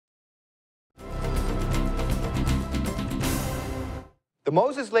The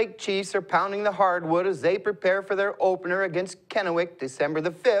Moses Lake Chiefs are pounding the hardwood as they prepare for their opener against Kennewick December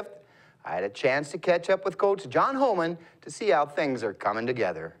the 5th. I had a chance to catch up with Coach John Homan to see how things are coming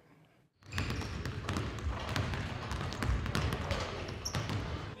together.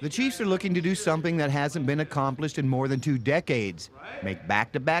 The Chiefs are looking to do something that hasn't been accomplished in more than 2 decades. Make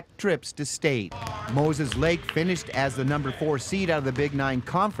back-to-back trips to state. Moses Lake finished as the number 4 seed out of the Big 9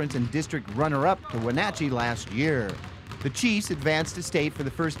 Conference and district runner-up to Wenatchee last year. The Chiefs advanced to state for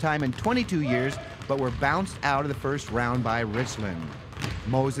the first time in 22 years, but were bounced out of the first round by Richland.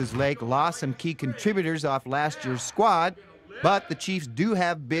 Moses Lake lost some key contributors off last year's squad, but the Chiefs do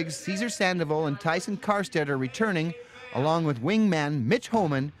have bigs Cesar Sandoval and Tyson Karstetter returning, along with wingman Mitch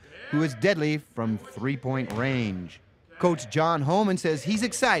Homan, who is deadly from three-point range. Coach John Homan says he's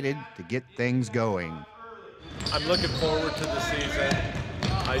excited to get things going. I'm looking forward to the season.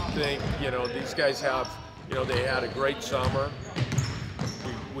 I think, these guys have, they had a great summer.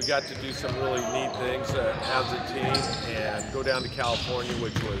 We got to do some really neat things as a team and go down to California,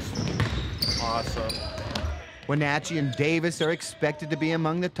 which was awesome. Wenatchee and Davis are expected to be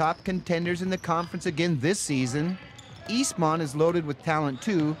among the top contenders in the conference again this season. Eastmont is loaded with talent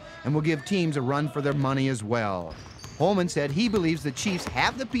too and will give teams a run for their money as well. Holman said he believes the Chiefs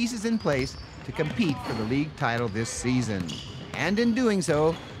have the pieces in place to compete for the league title this season, and in doing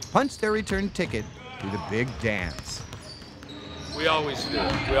so, punch their return ticket to the big dance. We always do.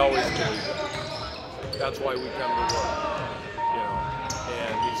 We always do. That's why we come to work,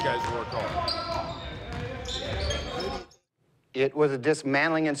 and these guys work hard. It was a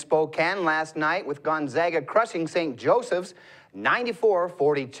dismantling in Spokane last night with Gonzaga crushing St. Joseph's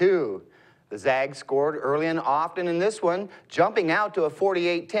 94-42. The Zags scored early and often in this one, jumping out to a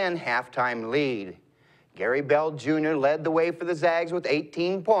 48-10 halftime lead. Gary Bell Jr. led the way for the Zags with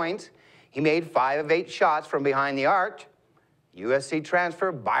 18 points. He made 5 of 8 shots from behind the arc. USC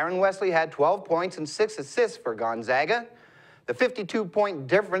transfer Byron Wesley had 12 points and 6 assists for Gonzaga. The 52-point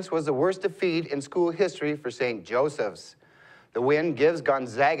difference was the worst defeat in school history for St. Joseph's. The win gives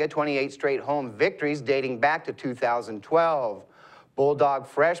Gonzaga 28 straight home victories dating back to 2012. Bulldog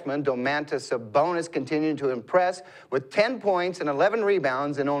freshman Domantas Sabonis continued to impress with 10 points and 11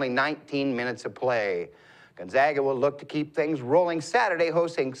 rebounds in only 19 minutes of play. Gonzaga will look to keep things rolling Saturday,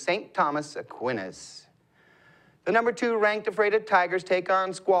 hosting St. Thomas Aquinas. The number 2 ranked Ephrata Tigers take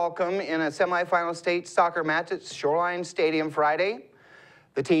on Squalcombe in a semifinal state soccer match at Shoreline Stadium Friday.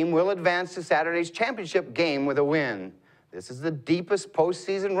 The team will advance to Saturday's championship game with a win. This is the deepest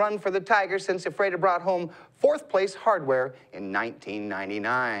postseason run for the Tigers since Ephrata brought home 4th-place hardware in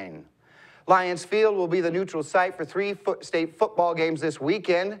 1999. Lions Field will be the neutral site for 3 state football games this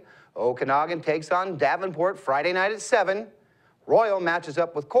weekend. Okanagan takes on Davenport Friday night at 7. Royal matches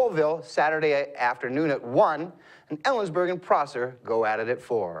up with Colville Saturday afternoon at 1. And Ellensburg and Prosser go at it at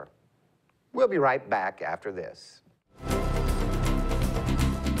 4. We'll be right back after this.